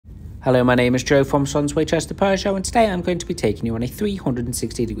Hello, my name is Joe from Swansway Chester Peugeot, and today I'm going to be taking you on a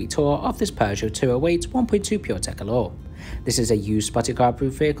 360-degree tour of this Peugeot 208 1.2 PureTech Allure. This is a used spotty car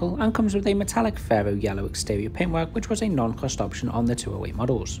approved vehicle and comes with a metallic Faro yellow exterior paintwork, which was a non-cost option on the 208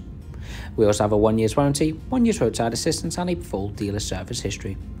 models. We also have a 1 year's warranty, 1 year's roadside assistance and a full dealer service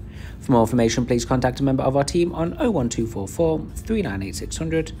history. For more information, please contact a member of our team on 01244 398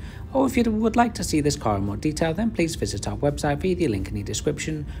 600, or if you would like to see this car in more detail, then please visit our website via the link in the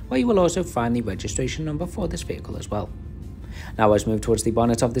description, where you will also find the registration number for this vehicle as well. Now, as we move towards the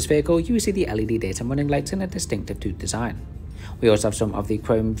bonnet of this vehicle, you will see the LED daytime running lights in a distinctive tooth design. We also have some of the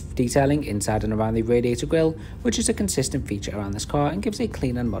chrome detailing inside and around the radiator grille, which is a consistent feature around this car and gives a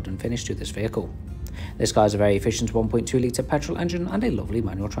clean and modern finish to this vehicle. This car has a very efficient 1.2 litre petrol engine and a lovely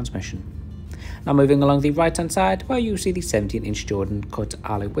manual transmission. Now, moving along the right hand side, where you see the 17-inch Jordan cut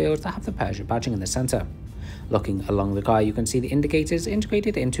alloy wheels that have the Peugeot badging in the centre. Looking along the car, you can see the indicators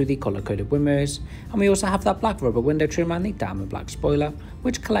integrated into the colour-coded wind mirrors, and we also have that black rubber window trim and the diamond black spoiler,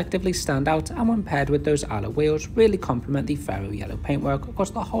 which collectively stand out, and when paired with those alloy wheels, really complement the Faro yellow paintwork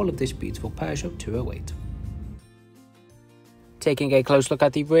across the whole of this beautiful Peugeot 208. Taking a close look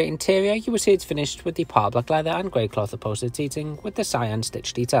at the rear interior, you will see it's finished with the par black leather and grey cloth upholstered seating with the cyan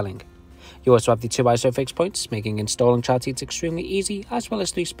stitch detailing. You also have the 2 ISO fixed points, making installing child seats extremely easy, as well as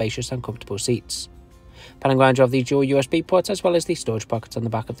 3 spacious and comfortable seats. Panning around, you have the dual USB ports as well as the storage pockets on the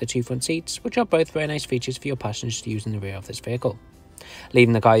back of the 2 front seats, which are both very nice features for your passengers to use in the rear of this vehicle.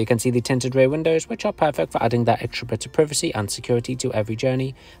 Leaving the car, you can see the tinted rear windows, which are perfect for adding that extra bit of privacy and security to every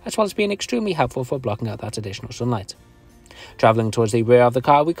journey, as well as being extremely helpful for blocking out that additional sunlight. Travelling towards the rear of the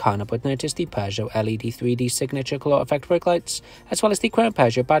car, we can't help but notice the Peugeot LED 3D signature colour effect brake lights, as well as the chrome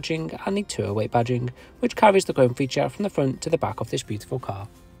Peugeot badging and the 208 badging, which carries the chrome feature from the front to the back of this beautiful car.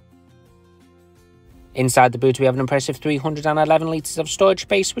 Inside the boot, we have an impressive 311 litres of storage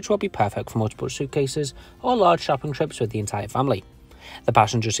space, which will be perfect for multiple suitcases or large shopping trips with the entire family. The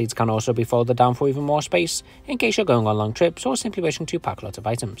passenger seats can also be folded down for even more space, in case you're going on long trips or simply wishing to pack a lot of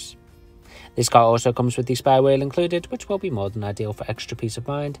items. This car also comes with the spare wheel included, which will be more than ideal for extra peace of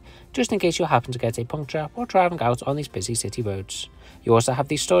mind, just in case you happen to get a puncture while driving out on these busy city roads. You also have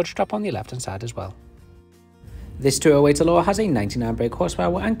the storage strap on the left hand side as well. This 208 Allure has a 99 brake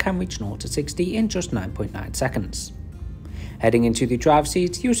horsepower and can reach 0 to 60 in just 9.9 seconds. Heading into the driver's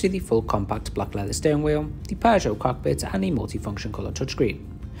seat, you'll see the full compact black leather steering wheel, the Peugeot cockpit and a multi-function colour touchscreen.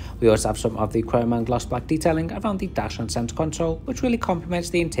 We also have some of the chrome and gloss black detailing around the dash and centre console, which really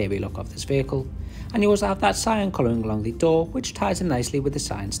complements the interior look of this vehicle. And you also have that cyan colouring along the door, which ties in nicely with the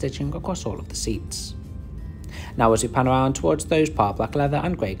cyan stitching across all of the seats. Now, as we pan around towards those par black leather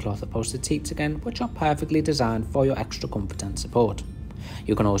and grey cloth upholstered seats again, which are perfectly designed for your extra comfort and support.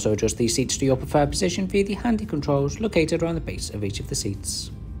 You can also adjust these seats to your preferred position via the handy controls located around the base of each of the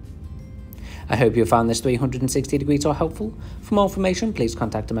seats. I hope you found this 360-degree tour helpful. For more information, please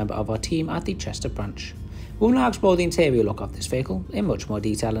contact a member of our team at the Chester branch. We will now explore the interior look of this vehicle in much more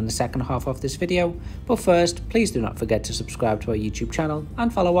detail in the second half of this video, but first, please do not forget to subscribe to our YouTube channel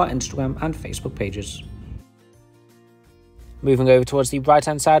and follow our Instagram and Facebook pages. Moving over towards the right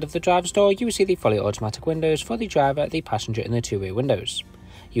hand side of the driver's door, you will see the fully automatic windows for the driver, the passenger and the 2 rear windows.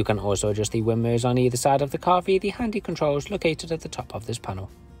 You can also adjust the wind mirrors on either side of the car via the handy controls located at the top of this panel.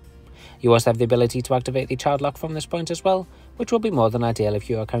 You also have the ability to activate the child lock from this point as well, which will be more than ideal if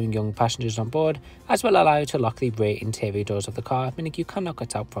you are carrying young passengers on board, as will allow you to lock the rear interior doors of the car, meaning you cannot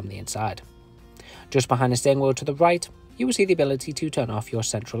get out from the inside. Just behind the steering wheel to the right, you will see the ability to turn off your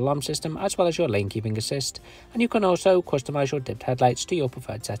central alarm system as well as your lane keeping assist, and you can also customise your dipped headlights to your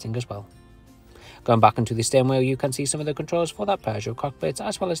preferred setting as well. Going back into the steering wheel, you can see some of the controls for that Peugeot cockpit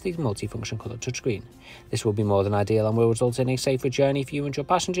as well as the multi-function colour touchscreen. This will be more than ideal and will result in a safer journey for you and your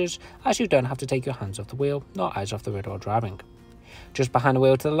passengers, as you don't have to take your hands off the wheel nor eyes off the road while driving. Just behind the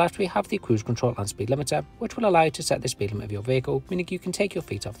wheel to the left, we have the cruise control and speed limiter, which will allow you to set the speed limit of your vehicle, meaning you can take your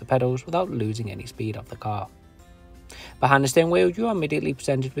feet off the pedals without losing any speed of the car. Behind the steering wheel, you are immediately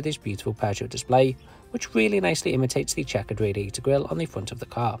presented with this beautiful Peugeot display, which really nicely imitates the checkered radiator grille on the front of the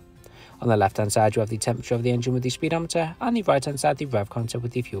car. On the left hand side, you have the temperature of the engine with the speedometer, and the right hand side the rev counter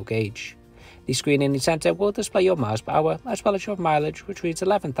with the fuel gauge. The screen in the centre will display your miles per hour as well as your mileage, which reads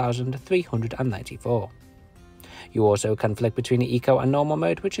 11,394. You also can flick between the Eco and Normal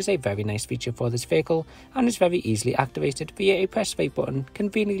mode, which is a very nice feature for this vehicle and is very easily activated via a press vape button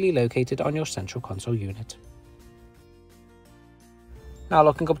conveniently located on your central console unit. Now,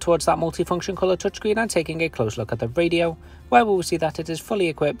 looking up towards that multifunction colour touchscreen and taking a close look at the radio, where we will see that it is fully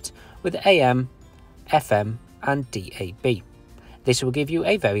equipped with AM, FM and DAB. This will give you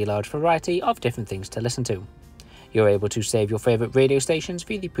a very large variety of different things to listen to. You're able to save your favourite radio stations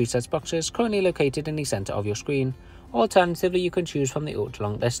via the presets boxes currently located in the centre of your screen. Alternatively, you can choose from the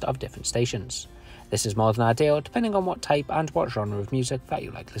ultra-long list of different stations. This is more than ideal depending on what type and what genre of music that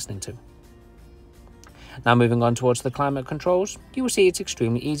you like listening to. Now moving on towards the climate controls, you will see it's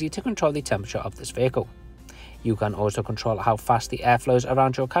extremely easy to control the temperature of this vehicle. You can also control how fast the air flows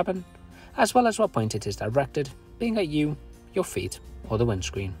around your cabin, as well as what point it is directed, being at you, your feet, or the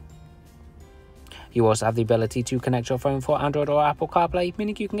windscreen. You also have the ability to connect your phone for Android or Apple CarPlay,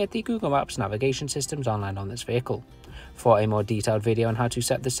 meaning you can get the Google Maps navigation systems online on this vehicle. For a more detailed video on how to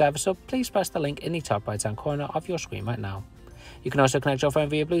set this service up, please press the link in the top right hand corner of your screen right now. You can also connect your phone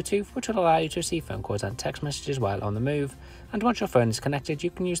via Bluetooth, which will allow you to receive phone calls and text messages while on the move, and once your phone is connected,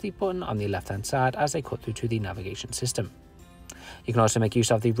 you can use the button on the left hand side as a cut through to the navigation system. You can also make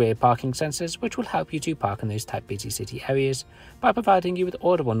use of the rear parking sensors, which will help you to park in those tight busy city areas by providing you with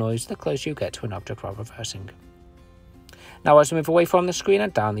audible noise the closer you get to an object while reversing. Now as we move away from the screen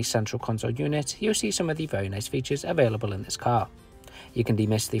and down the central console unit, you'll see some of the very nice features available in this car. You can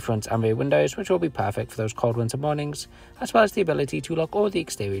demist the front and rear windows, which will be perfect for those cold winter mornings, as well as the ability to lock all the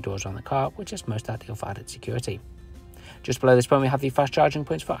exterior doors on the car, which is most ideal for added security. Just below this point we have the fast charging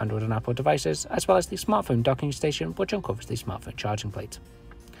points for Android and Apple devices, as well as the smartphone docking station, which uncovers the smartphone charging plate.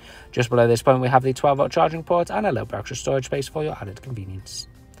 Just below this point we have the 12-volt charging port and a little bit extra storage space for your added convenience.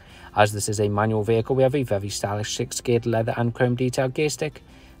 As this is a manual vehicle, we have a very stylish 6-geared leather and chrome detailed gear stick,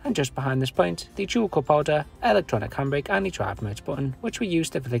 and just behind this point, the dual cup holder, electronic handbrake and the drive mode button, which we use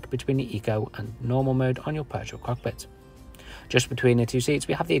to flick between the eco and normal mode on your Peugeot cockpit. Just between the two seats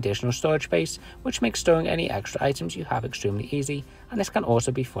we have the additional storage space, which makes storing any extra items you have extremely easy, and this can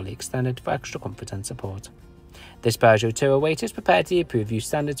also be fully extended for extra comfort and support. This Peugeot 208 is prepared to the approved use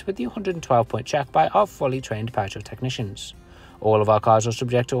standards with the 112-point check by our fully trained Peugeot technicians. All of our cars are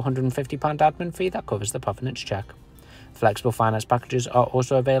subject to a £150 admin fee that covers the provenance check. Flexible finance packages are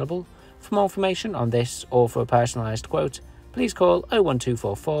also available. For more information on this or for a personalised quote, please call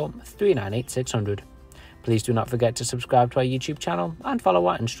 01244 398 600. Please do not forget to subscribe to our YouTube channel and follow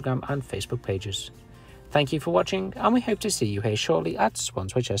our Instagram and Facebook pages. Thank you for watching, and we hope to see you here shortly at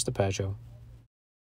Swansway Chester Peugeot.